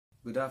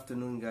Good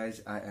afternoon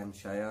guys, I am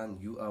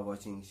Shayan. You are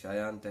watching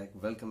Shayan Tech.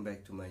 Welcome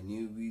back to my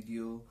new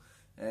video.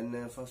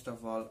 And first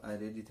of all, I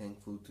really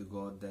thankful to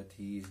God that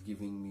He is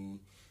giving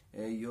me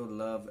your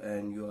love,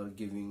 and you are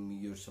giving me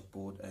your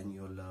support and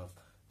your love.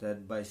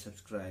 That by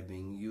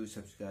subscribing, you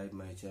subscribe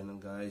my channel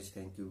guys.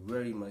 Thank you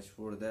very much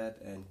for that,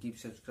 and keep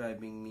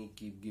subscribing me,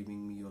 keep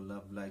giving me your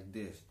love like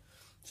this.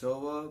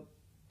 So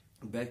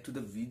back to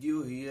the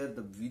video here.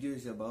 The video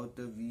is about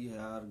we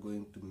are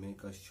going to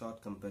make a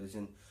short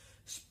comparison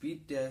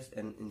speed test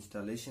and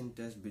installation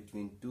test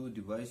between two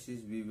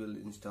devices. We will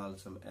install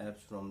some apps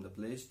from the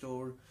Play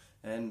Store,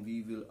 and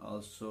we will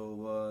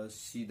also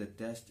see the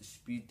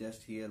speed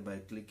test here by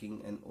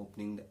clicking and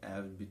opening the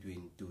apps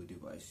between two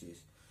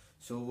devices.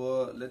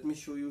 So let me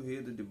show you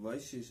here. The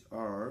devices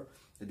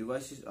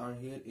are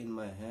here in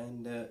my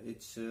hand.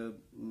 It's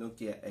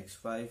Nokia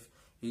X5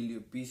 Helio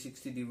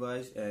P60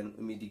 device and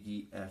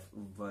Umidigi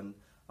F1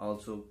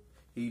 also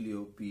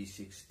Helio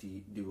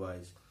P60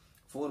 device.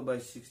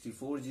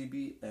 4x64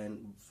 GB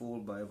and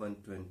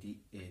 4x128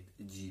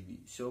 GB.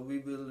 So we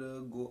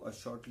will go a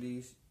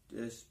shortly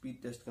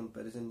speed test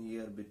comparison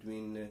here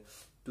between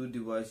two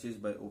devices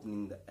by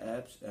opening the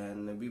apps,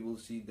 and we will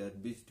see that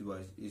which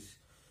device is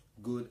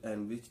good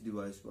and which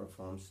device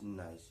performs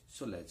nice.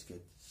 So let's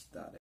get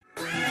started.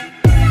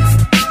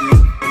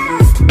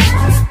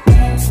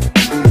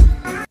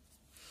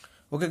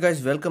 Okay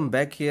guys, welcome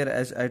back here.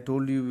 As I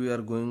told you, we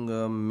are going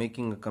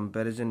making a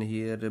comparison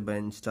here by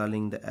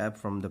installing the app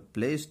from the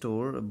Play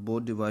Store.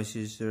 Both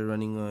devices are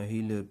running a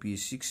Helio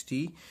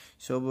P60.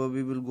 So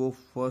we will go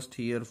first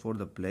here for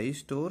the Play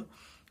Store,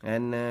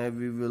 and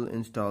we will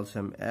install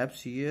some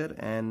apps here,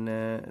 and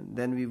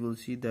then we will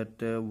see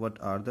that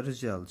what are the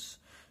results.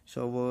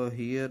 So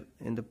here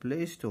in the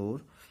Play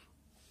Store,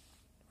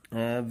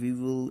 we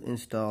will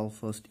install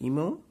first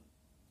Emo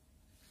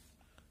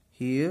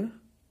here.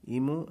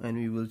 And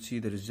we will see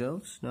the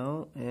results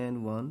now,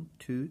 and 1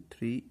 2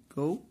 3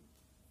 go.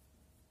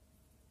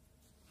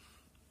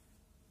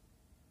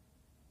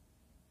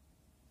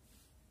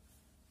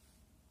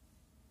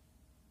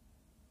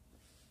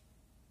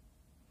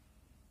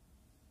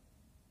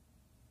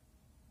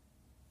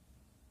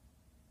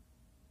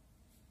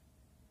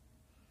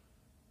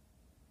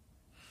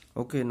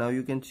 Okay, now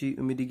you can see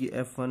Umidigi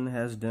F1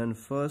 has done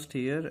first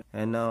here,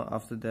 and now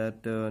after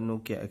that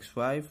Nokia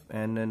X5,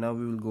 and now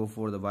we will go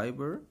for the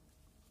Viber.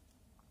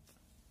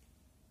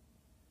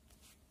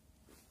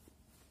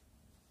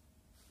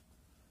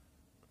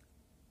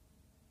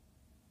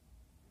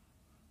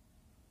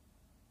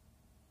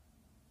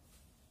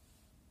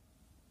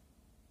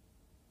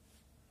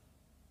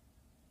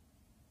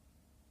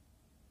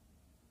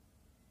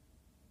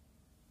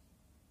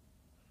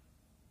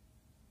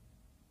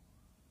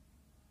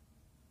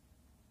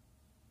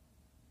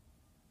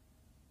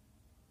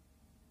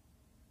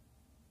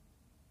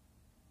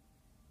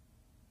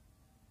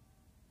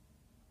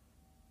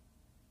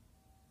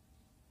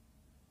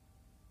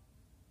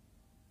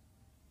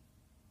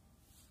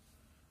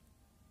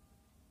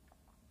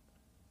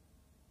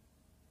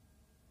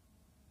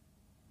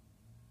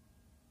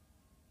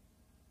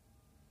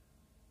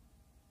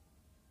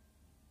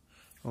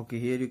 Okay,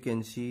 here you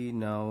can see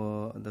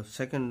now the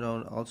second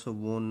round also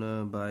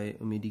won by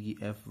Umidigi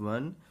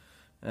F1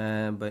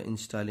 by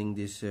installing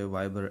this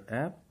Viber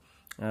app.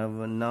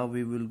 Now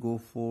we will go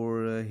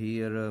for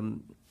here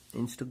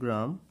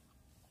Instagram.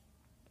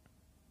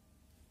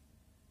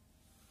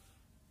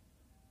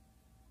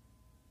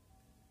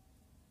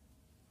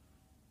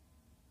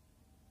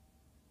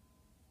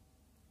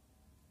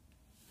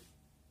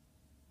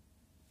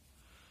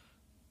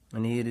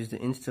 And here is the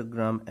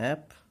Instagram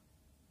app,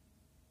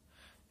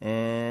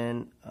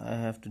 and I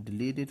have to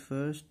delete it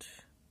first.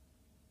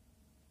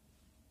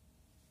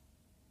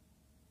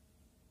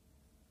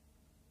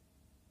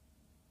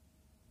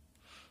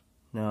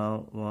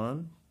 Now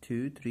 1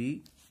 2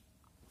 3.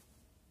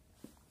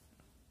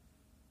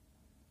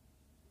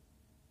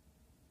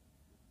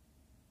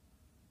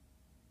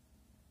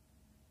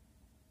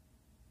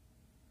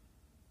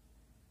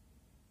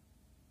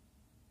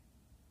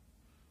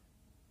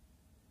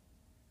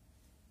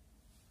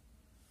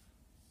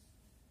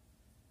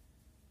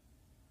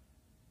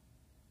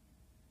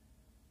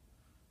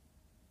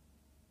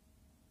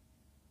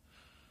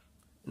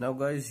 Now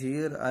guys,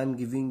 here I'm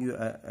giving you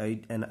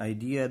an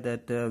idea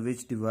that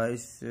which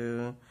device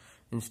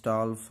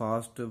install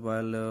fast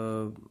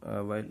while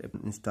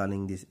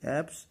installing these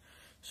apps.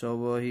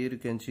 So here you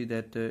can see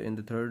that in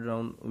the third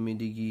round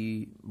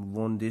Umidigi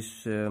won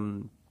this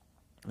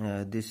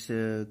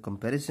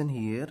comparison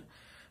here.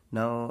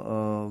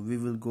 Now we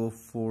will go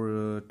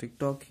for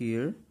TikTok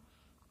here.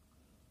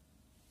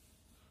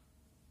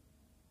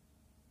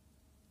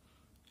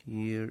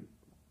 Here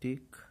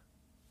tick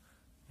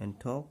and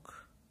talk.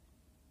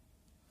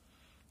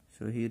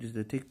 So here is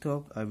the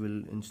TikTok. I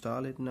will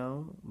install it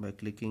now by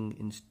clicking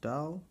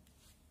install.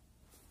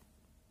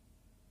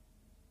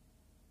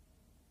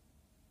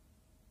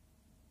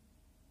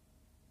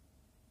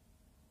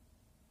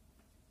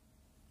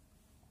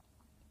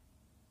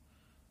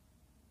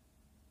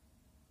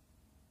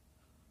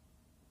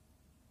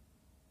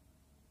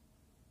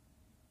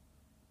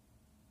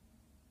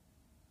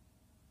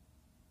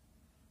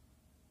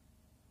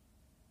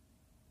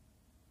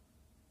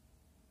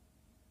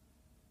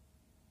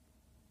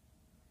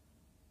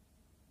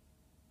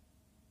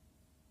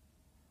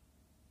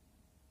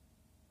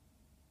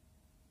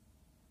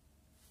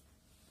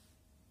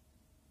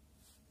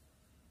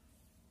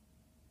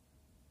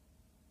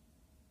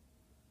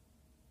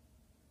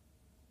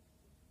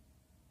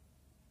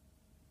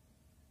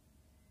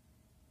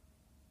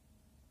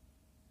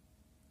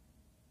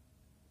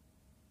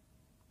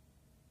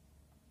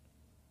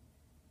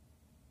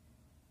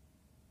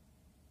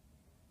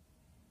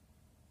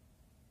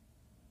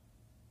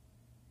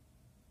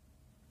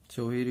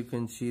 So here you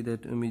can see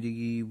that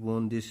Umidigi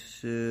won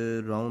this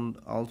round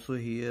also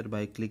here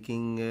by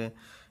clicking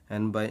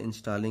and by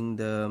installing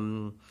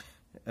the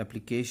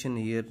application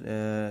here,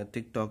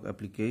 TikTok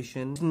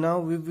application. Now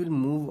we will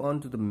move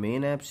on to the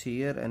main apps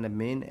here, and the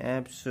main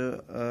apps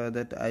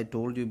that I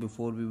told you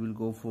before, we will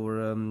go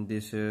for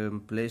this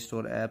Play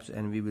Store apps,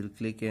 and we will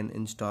click and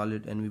install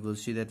it, and we will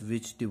see that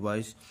which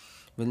device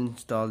will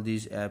install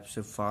these apps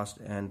fast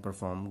and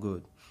perform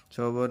good.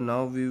 So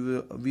now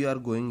we are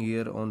going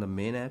here on the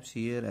main apps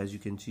here, as you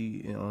can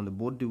see on the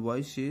both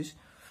devices.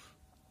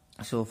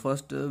 So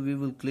first we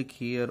will click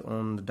here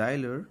on the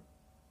dialer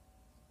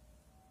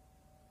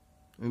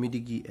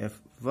Umidigi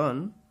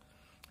F1,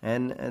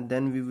 and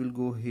then we will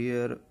go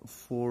here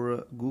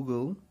for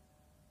Google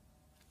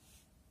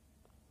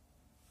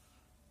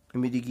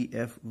Umidigi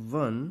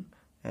F1,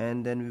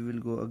 and then we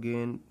will go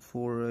again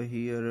for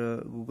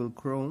here Google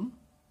Chrome.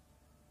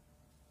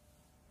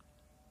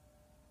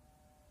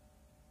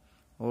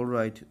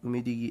 Alright,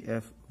 Umidigi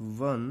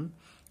F1,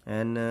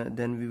 and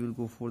then we will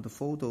go for the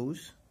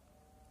photos,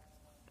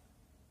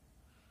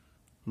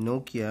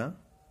 Nokia,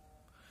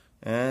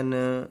 and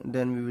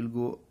then we will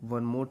go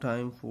one more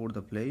time for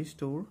the Play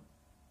Store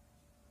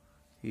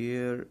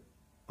here.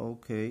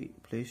 Okay,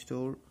 Play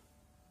Store,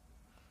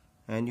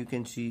 and you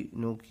can see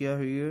Nokia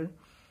here,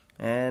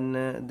 and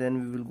then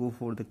we will go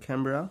for the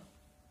camera.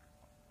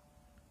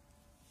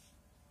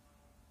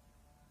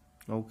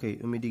 Okay,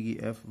 Umidigi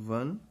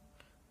F1,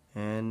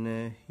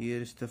 and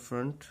here is the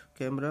front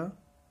camera,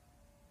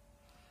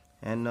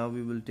 and now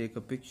we will take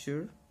a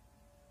picture.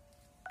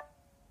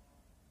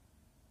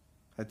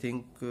 I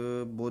think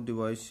both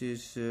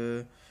devices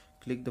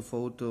click the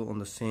photo on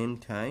the same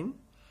time,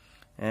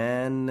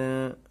 and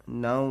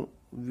now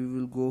we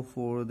will go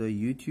for the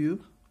YouTube.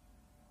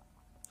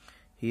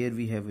 Here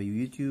we have a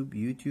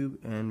YouTube,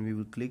 and we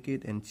will click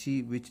it and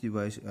see which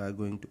device are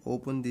going to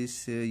open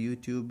this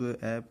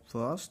YouTube app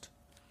first.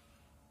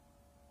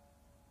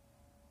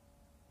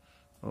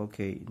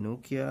 Okay,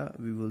 Nokia,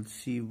 we will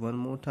see one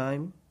more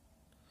time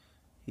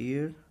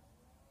here,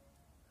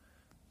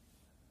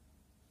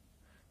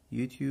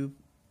 YouTube,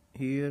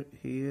 here,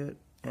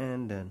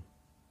 and then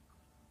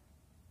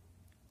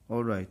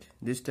alright,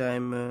 this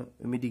time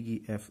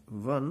Umidigi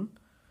F1,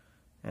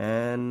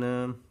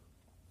 and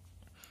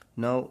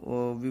now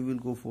we will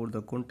go for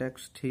the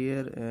contacts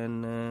here,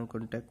 and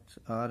contacts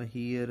are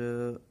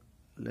here.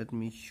 Let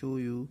me show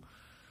you.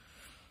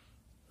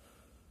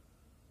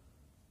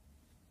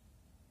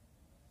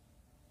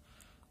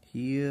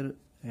 Here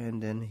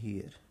and then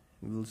here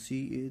we will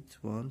see it,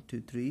 1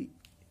 2 3.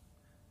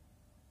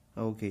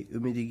 Okay,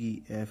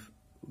 Umidigi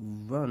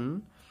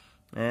F1,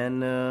 and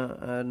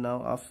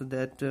now after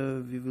that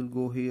we will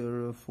go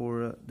here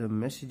for the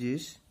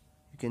messages.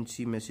 You can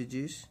see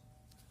messages.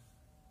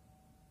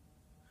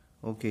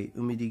 Okay,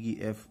 Umidigi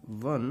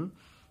F1,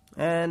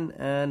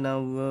 and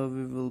now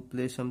we will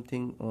play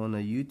something on a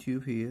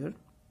YouTube here,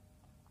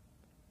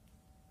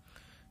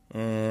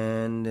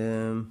 and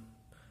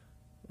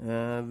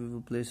we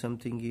will play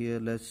something here.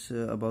 Let's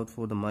about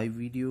for the my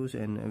videos,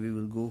 and we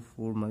will go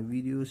for my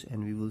videos,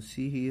 and we will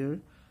see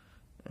here,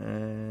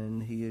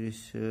 and here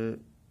is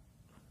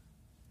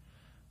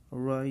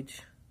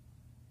alright,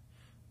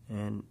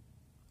 and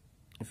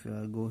if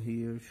I go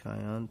here,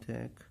 Cheyenne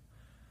Tech,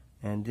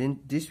 and then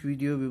this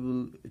video we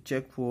will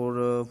check for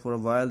a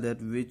while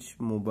that which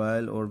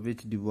mobile or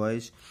which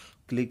device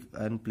click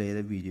and play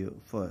the video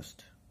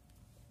first.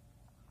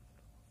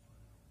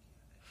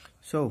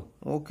 So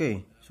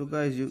okay, so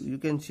guys, you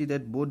can see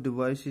that both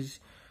devices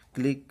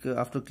click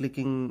after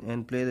clicking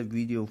and play the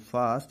video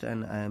fast,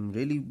 and I am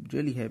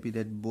really happy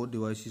that both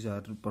devices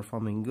are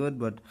performing good.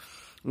 But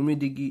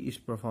Umidigi is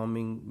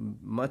performing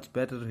much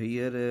better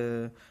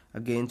here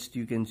against,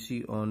 you can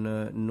see, on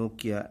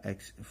Nokia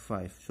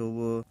X5.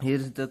 So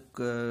here's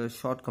the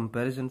short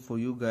comparison for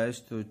you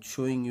guys, to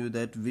showing you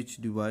that which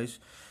device,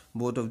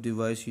 both of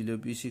device Helio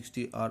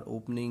P60 are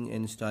opening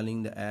and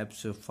installing the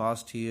apps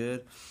fast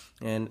here,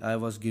 and I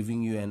was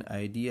giving you an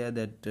idea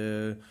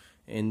that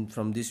and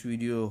from this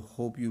video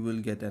hope you will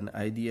get an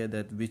idea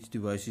that which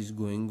device is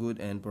going good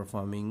and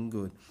performing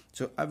good.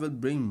 So I will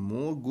bring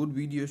more good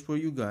videos for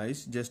you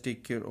guys. Just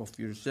take care of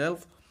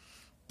yourself,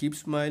 keep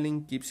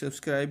smiling, keep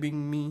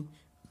subscribing me,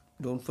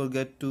 don't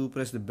forget to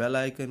press the bell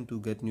icon to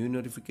get new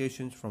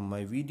notifications from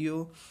my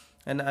video,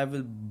 and I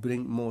will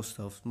bring more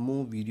stuff,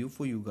 more video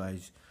for you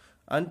guys.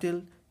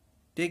 Until,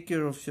 take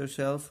care of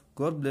yourself,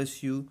 God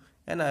bless you,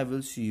 and I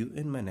will see you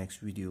in my next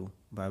video.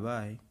 Bye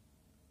bye.